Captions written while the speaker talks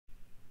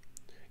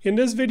In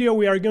this video,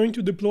 we are going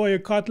to deploy a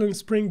Kotlin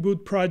Spring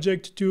Boot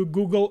project to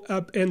Google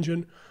App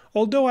Engine.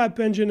 Although App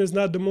Engine is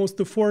not the most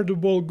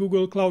affordable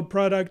Google Cloud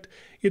product,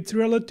 it's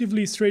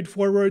relatively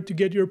straightforward to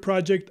get your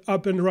project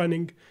up and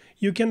running.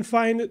 You can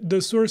find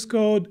the source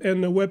code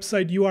and the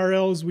website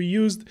URLs we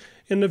used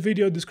in the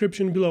video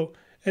description below.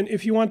 And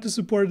if you want to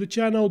support the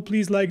channel,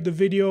 please like the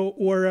video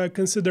or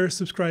consider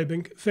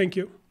subscribing. Thank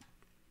you.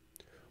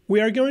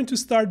 We are going to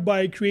start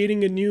by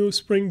creating a new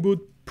Spring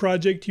Boot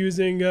project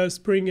using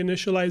Spring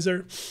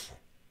Initializer.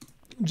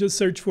 Just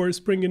search for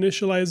Spring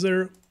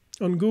Initializer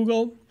on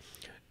Google.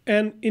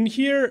 And in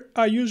here,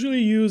 I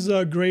usually use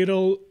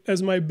Gradle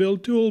as my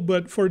build tool,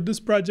 but for this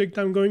project,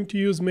 I'm going to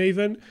use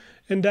Maven.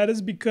 And that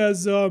is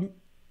because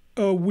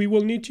we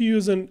will need to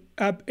use an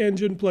App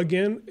Engine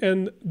plugin,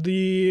 and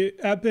the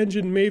App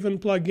Engine Maven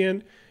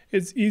plugin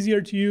is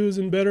easier to use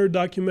and better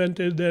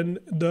documented than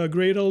the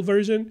Gradle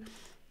version.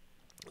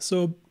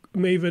 So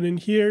Maven in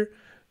here.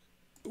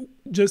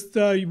 Just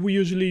we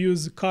usually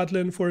use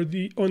Kotlin for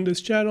on this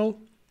channel,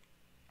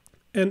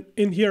 and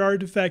in here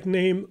artifact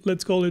name,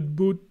 let's call it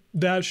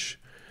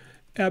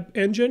boot-app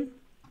engine,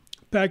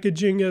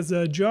 packaging as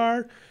a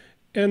jar.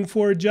 And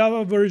for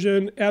Java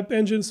version, App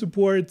Engine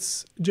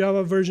supports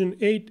Java version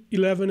 8,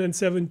 11, and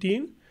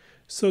 17.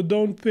 So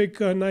don't pick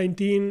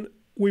 19.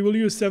 We will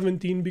use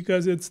 17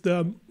 because it's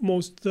the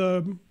most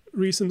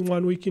recent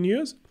one we can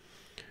use.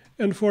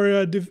 And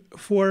for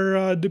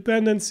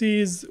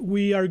dependencies,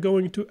 we are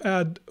going to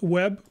add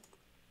web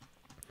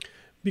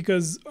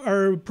because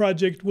our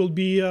project will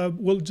be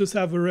will just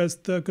have a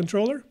REST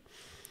controller.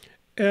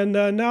 And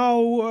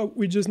now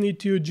we just need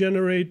to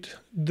generate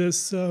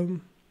this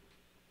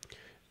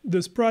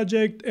this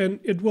project,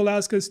 and it will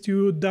ask us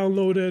to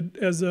download it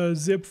as a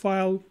zip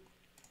file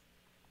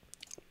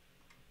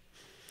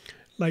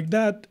like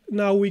that.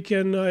 Now we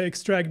can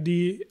extract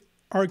the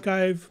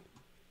archive,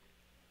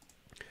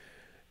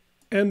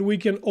 and we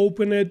can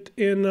open it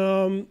in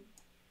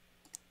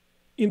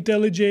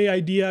IntelliJ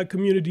IDEA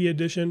Community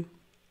Edition.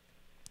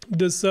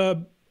 This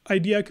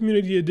IDEA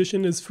Community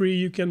Edition is free.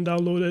 You can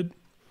download it.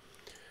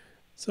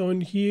 So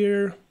in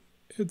here,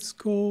 it's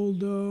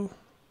called, I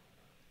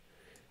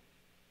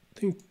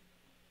think,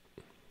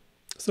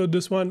 so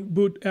this one,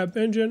 Boot App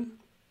Engine.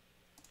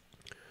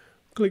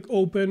 Click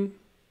Open.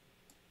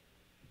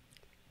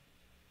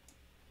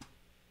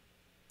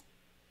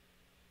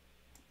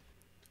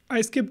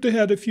 I skipped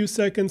ahead a few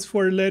seconds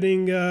for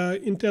letting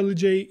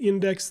IntelliJ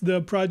index the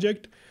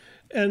project.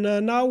 And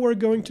now we're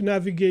going to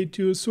navigate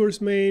to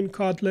source main,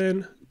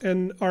 Kotlin,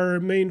 and our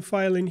main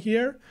file in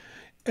here.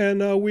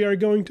 And we are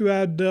going to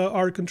add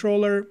our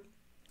controller.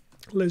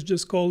 Let's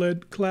just call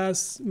it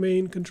class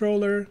main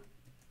controller.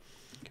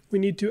 We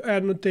need to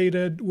annotate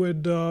it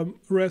with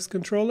REST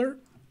controller.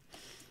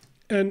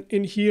 And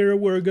in here,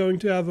 we're going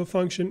to have a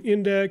function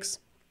index.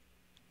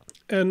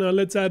 And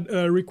let's add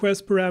a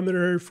request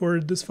parameter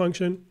for this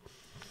function.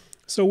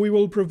 So we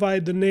will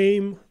provide the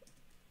name,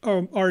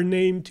 our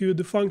name to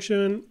the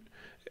function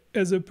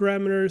as a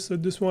parameter. So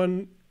this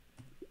one,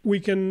 we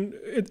can,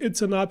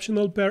 it's an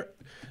optional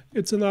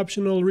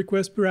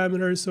request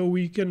parameter, so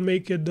we can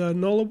make it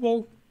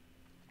nullable.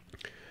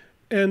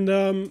 And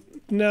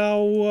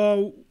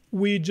now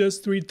we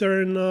just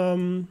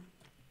return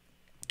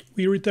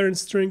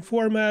string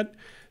format.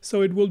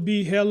 So it will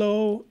be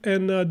hello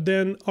and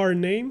then our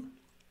name.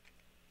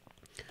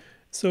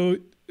 So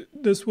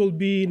this will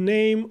be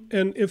name,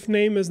 and if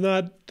name is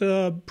not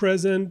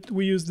present,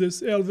 we use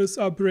this Elvis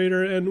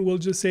operator and we'll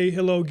just say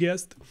hello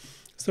guest.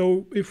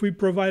 So if we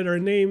provide our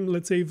name,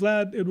 let's say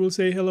Vlad, it will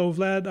say hello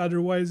Vlad,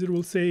 otherwise it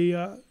will say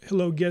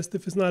hello guest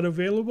if it's not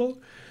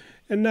available.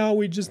 And now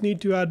we just need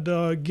to add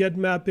the get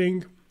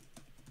mapping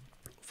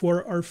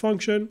for our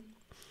function,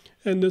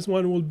 and this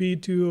one will be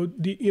to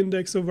the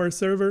index of our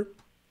server.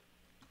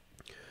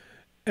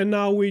 And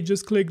now we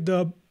just click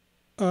the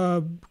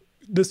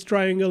this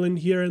triangle in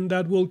here, and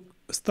that will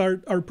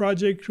start our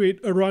project, create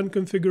a run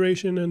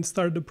configuration, and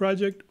start the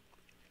project.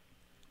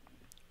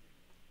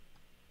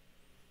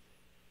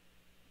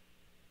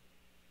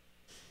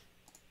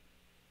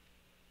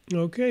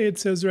 Okay, it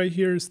says right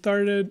here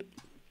started.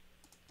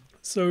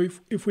 So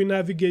if we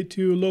navigate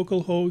to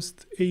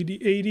localhost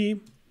 8080,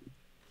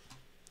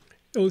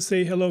 it will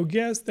say hello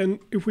guest, and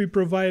if we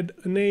provide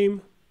a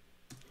name,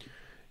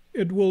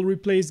 it will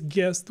replace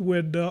guest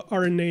with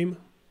our name.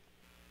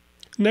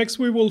 Next,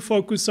 we will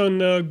focus on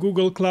the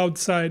Google Cloud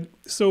side.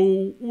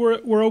 So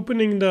we're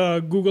opening the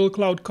Google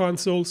Cloud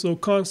console, so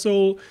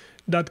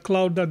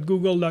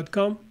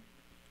console.cloud.google.com.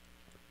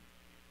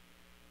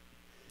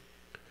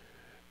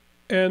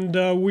 And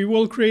we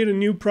will create a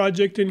new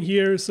project in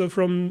here. So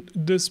from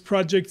this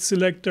project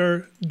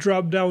selector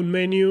drop-down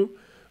menu,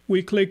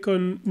 we click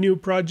on new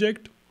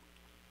project.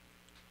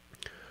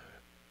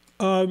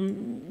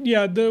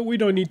 We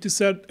don't need to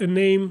set a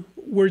name.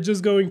 We're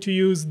just going to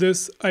use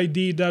this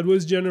ID that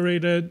was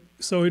generated.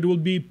 So it will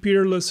be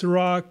Peerless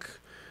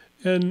Rock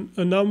and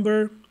a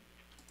number.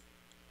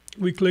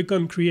 We click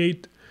on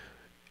create,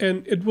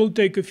 and it will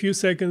take a few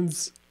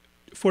seconds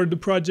for the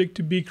project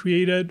to be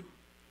created.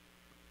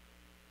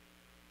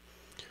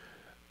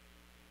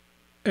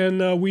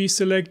 and we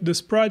select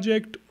this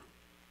project.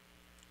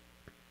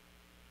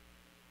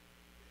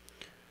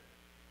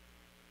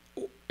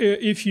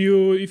 If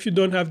you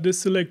don't have this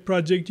select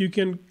project, you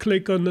can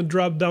click on the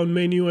drop down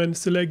menu and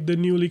select the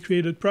newly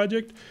created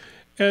project.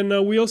 And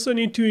we also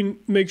need to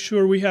make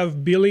sure we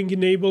have billing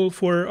enabled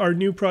for our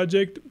new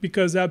project,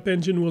 because App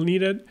Engine will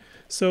need it.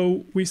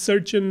 So we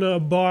search in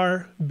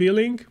bar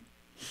billing.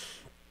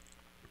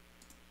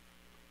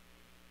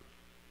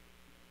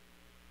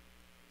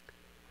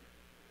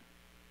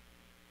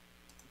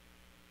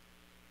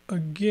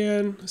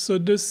 Again, so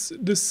this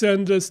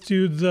sends us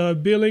to the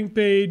billing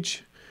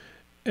page,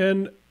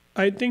 and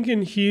I think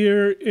in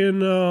here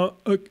in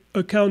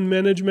account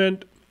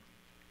management,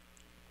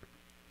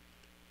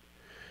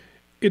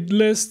 it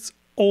lists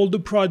all the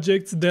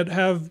projects that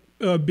have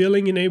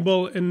billing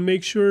enabled, and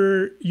make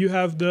sure you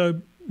have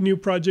the new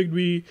project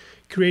we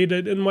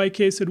created. In my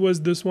case, it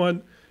was this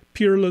one,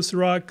 Peerless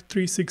Rock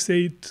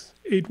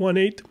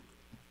 368818.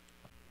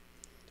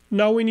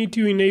 Now we need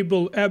to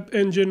enable App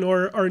Engine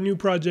or our new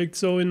project.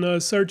 So in the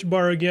search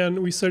bar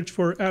again, we search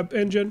for App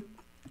Engine.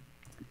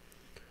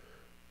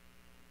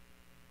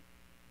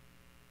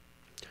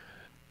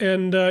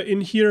 And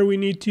in here, we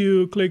need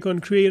to click on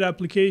Create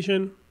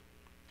Application.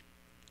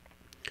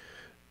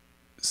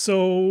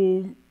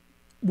 So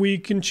we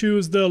can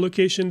choose the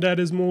location that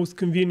is most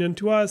convenient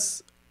to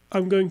us.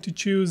 I'm going to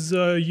choose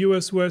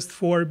US West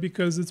 4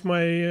 because it's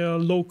my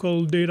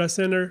local data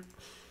center.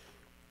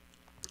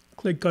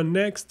 Click on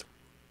Next.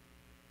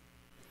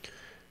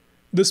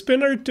 The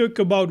spinner took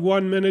about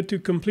 1 minute to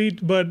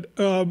complete, but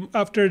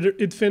after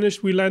it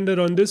finished, we landed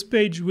on this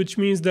page, which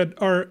means that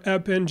our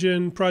App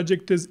Engine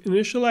project is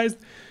initialized.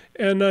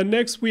 And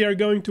next, we are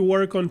going to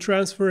work on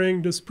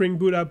transferring the Spring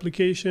Boot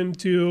application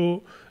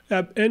to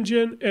App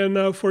Engine.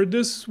 And for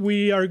this,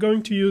 we are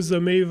going to use the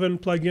Maven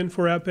plugin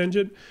for App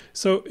Engine.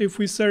 So if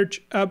we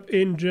search App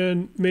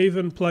Engine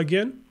Maven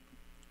Plugin,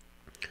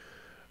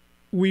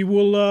 we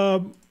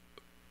will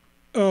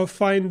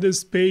find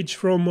this page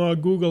from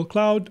Google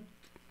Cloud.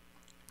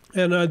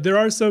 And there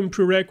are some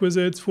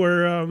prerequisites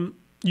for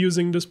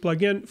using this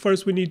plugin.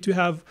 First, we need to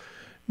have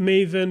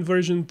Maven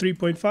version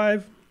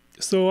 3.5.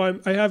 So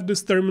I have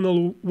this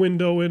terminal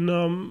window in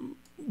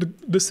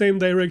the same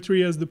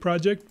directory as the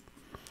project.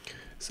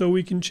 So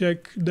we can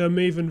check the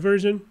Maven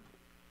version.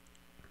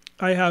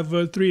 I have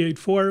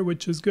 3.8.4,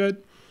 which is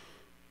good.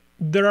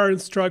 There are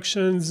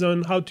instructions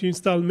on how to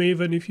install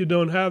Maven if you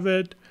don't have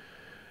it.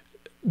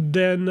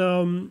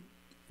 Then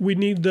we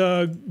need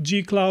the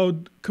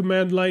G-Cloud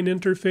command line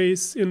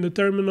interface in the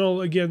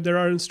terminal. Again, there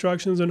are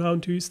instructions on how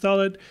to install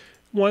it.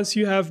 Once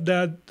you have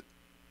that,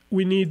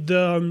 we need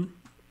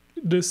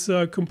this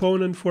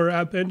component for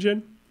App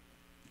Engine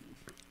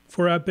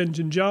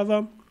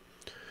Java.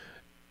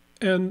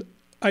 And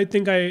I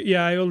think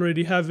I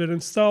already have it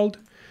installed.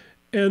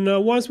 And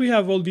once we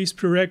have all these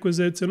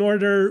prerequisites in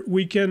order,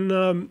 we can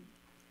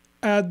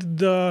add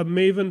the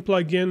Maven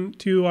plugin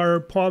to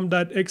our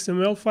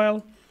pom.xml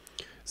file.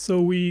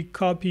 So we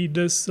copy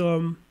this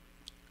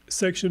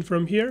section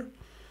from here,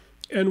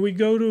 and we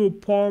go to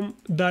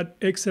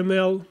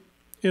pom.xml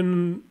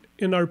in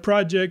our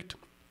project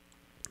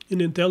in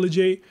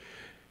IntelliJ,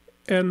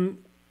 and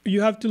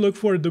you have to look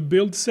for the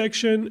build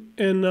section,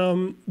 and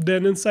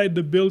then inside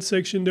the build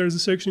section there's a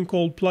section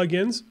called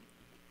plugins,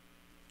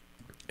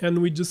 and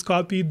we just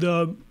copy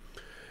the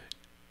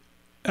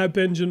App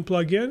Engine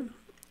plugin.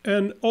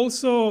 And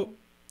also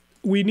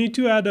we need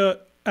to add a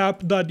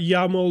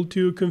app.yaml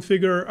to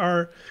configure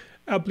our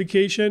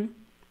application,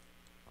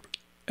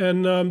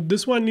 and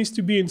this one needs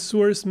to be in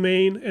source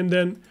main and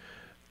then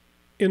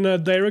in a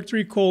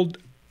directory called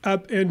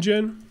App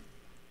Engine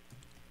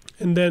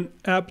and then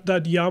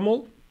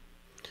app.yaml.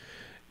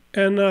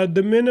 And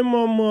the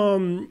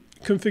minimum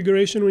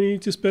configuration we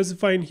need to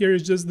specify in here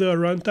is just the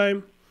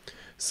runtime.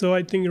 So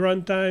I think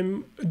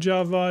runtime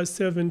Java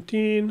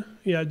 17,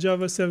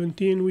 Java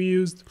 17 we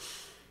used.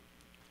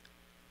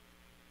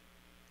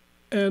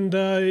 And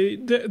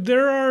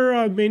there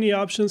are many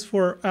options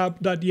for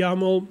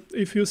app.yaml.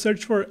 If you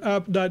search for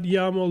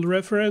app.yaml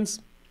reference,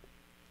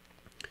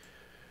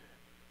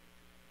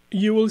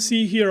 you will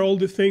see here all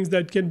the things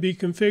that can be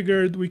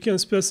configured. We can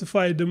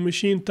specify the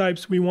machine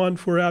types we want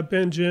for App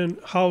Engine,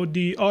 how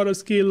the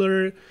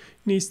autoscaler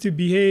needs to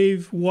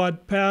behave,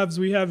 what paths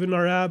we have in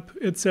our app,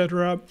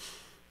 etc.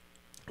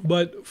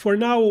 But for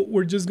now,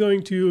 we're just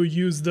going to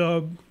use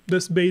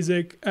this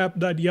basic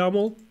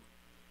app.yaml.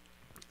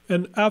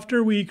 And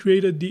after we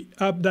created the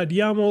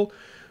app.yaml,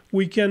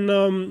 we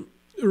can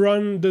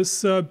run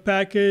this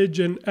package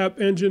and App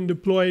Engine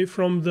deploy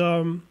from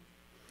the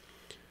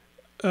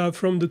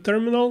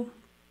terminal.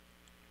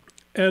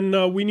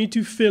 And we need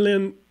to fill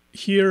in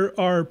here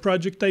our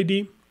project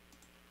ID.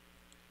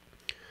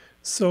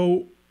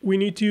 So we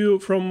need to,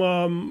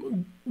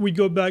 we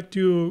go back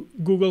to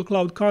Google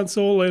Cloud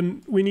Console,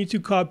 and we need to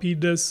copy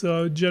this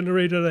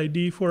generated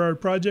ID for our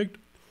project.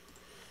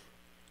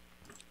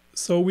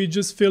 So we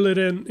just fill it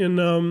in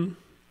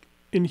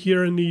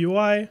here in the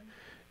UI,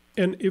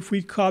 and if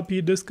we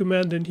copy this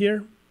command in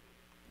here,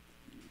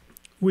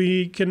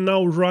 we can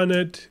now run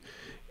it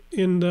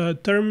in the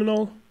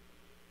terminal.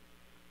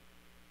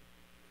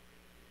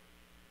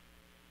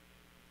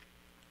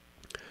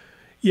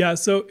 Yeah,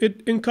 so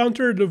it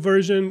encountered a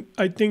version.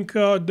 I think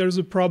there's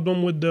a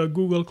problem with the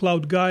Google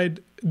Cloud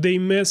Guide. They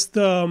missed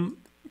to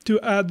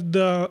add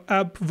the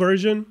app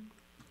version.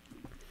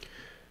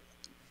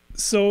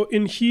 So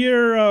in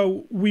here,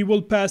 we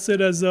will pass it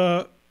as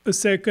a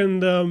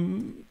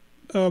second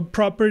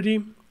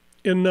property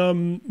in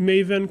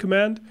Maven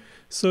command.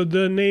 So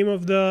the name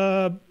of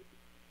the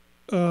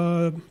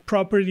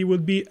property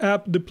would be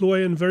app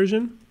deploy and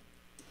version.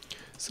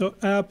 So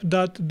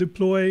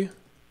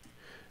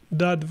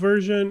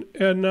app.deploy.version,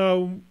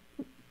 and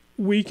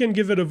we can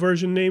give it a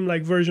version name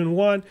like version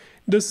 1.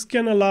 This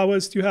can allow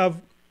us to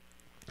have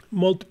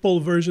multiple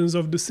versions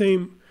of the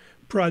same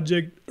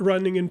project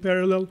running in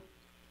parallel.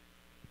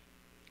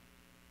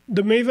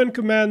 The Maven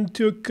command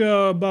took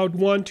about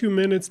 1-2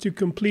 minutes to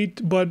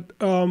complete, but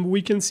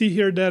we can see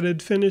here that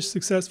it finished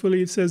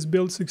successfully. It says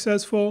build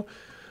successful.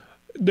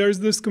 There's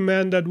this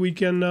command that we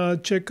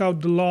can check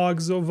out the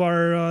logs of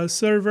our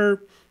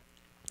server,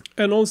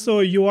 and also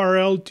a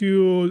URL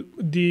to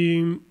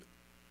the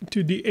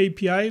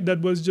API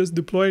that was just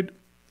deployed.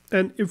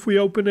 And if we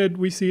open it,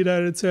 we see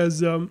that it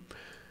says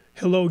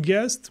hello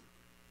guest.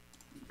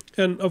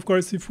 And of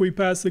course, if we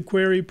pass a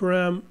query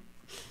param,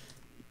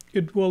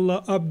 it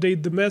will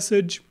update the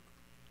message.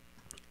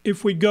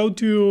 If we go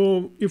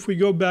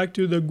back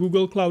to the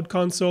Google Cloud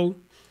Console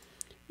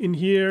in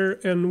here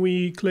and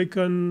we click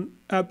on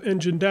App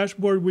Engine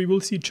Dashboard, we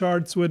will see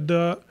charts with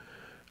the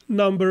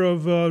number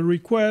of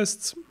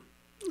requests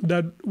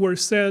that were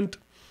sent.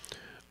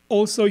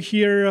 Also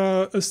here,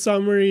 a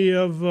summary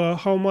of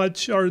how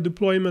much our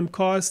deployment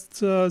costs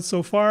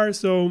so far.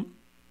 So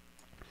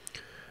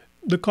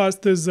the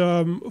cost is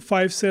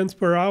 5 cents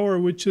per hour,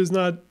 which is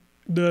not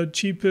the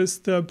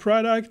cheapest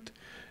product.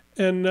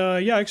 And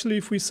yeah, actually,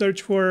 if we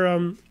search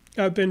for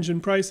App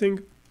Engine pricing,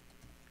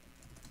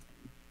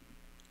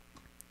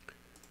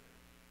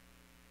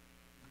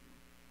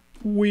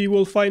 we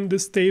will find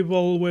this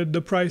table with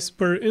the price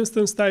per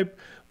instance type.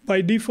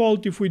 By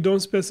default, if we don't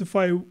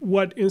specify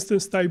what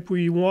instance type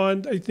we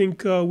want, I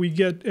think we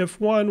get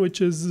F1, which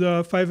is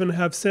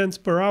 5.5 cents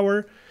per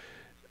hour.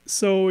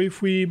 So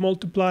if we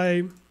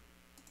multiply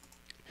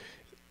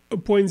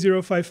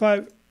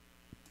 0.055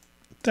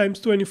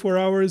 times 24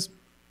 hours,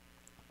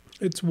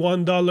 it's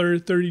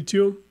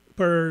 $1.32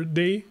 per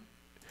day.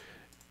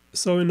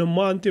 So in a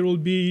month, it will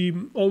be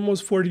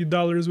almost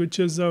 $40, which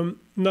is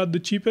not the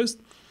cheapest.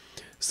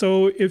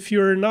 So if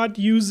you're not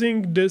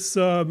using this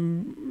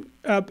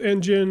App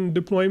Engine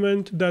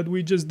deployment that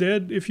we just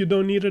did, if you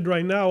don't need it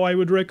right now, I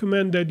would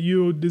recommend that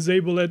you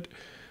disable it,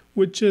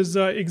 which is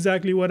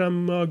exactly what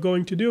I'm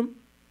going to do.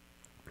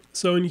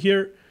 So in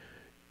here,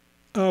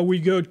 we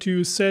go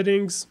to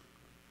Settings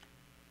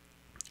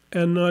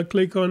and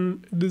click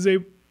on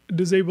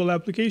Disable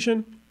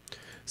Application.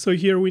 So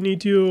here we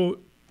need to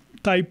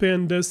type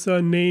in this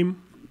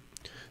name.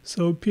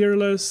 So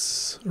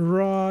Peerless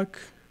Rock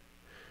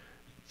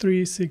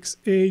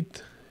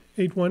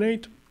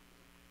 368.818.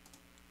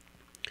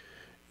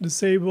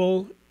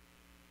 Disable.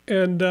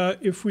 And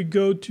if we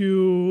go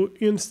to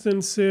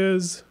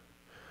instances,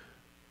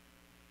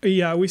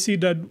 yeah, we see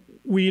that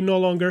we no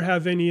longer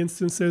have any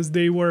instances.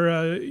 They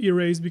were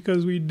erased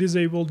because we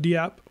disabled the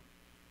app.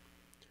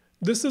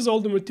 This is all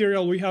the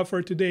material we have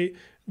for today.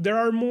 There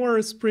are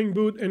more Spring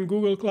Boot and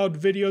Google Cloud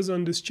videos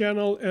on this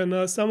channel,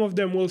 and some of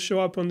them will show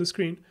up on the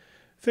screen.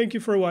 Thank you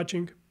for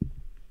watching.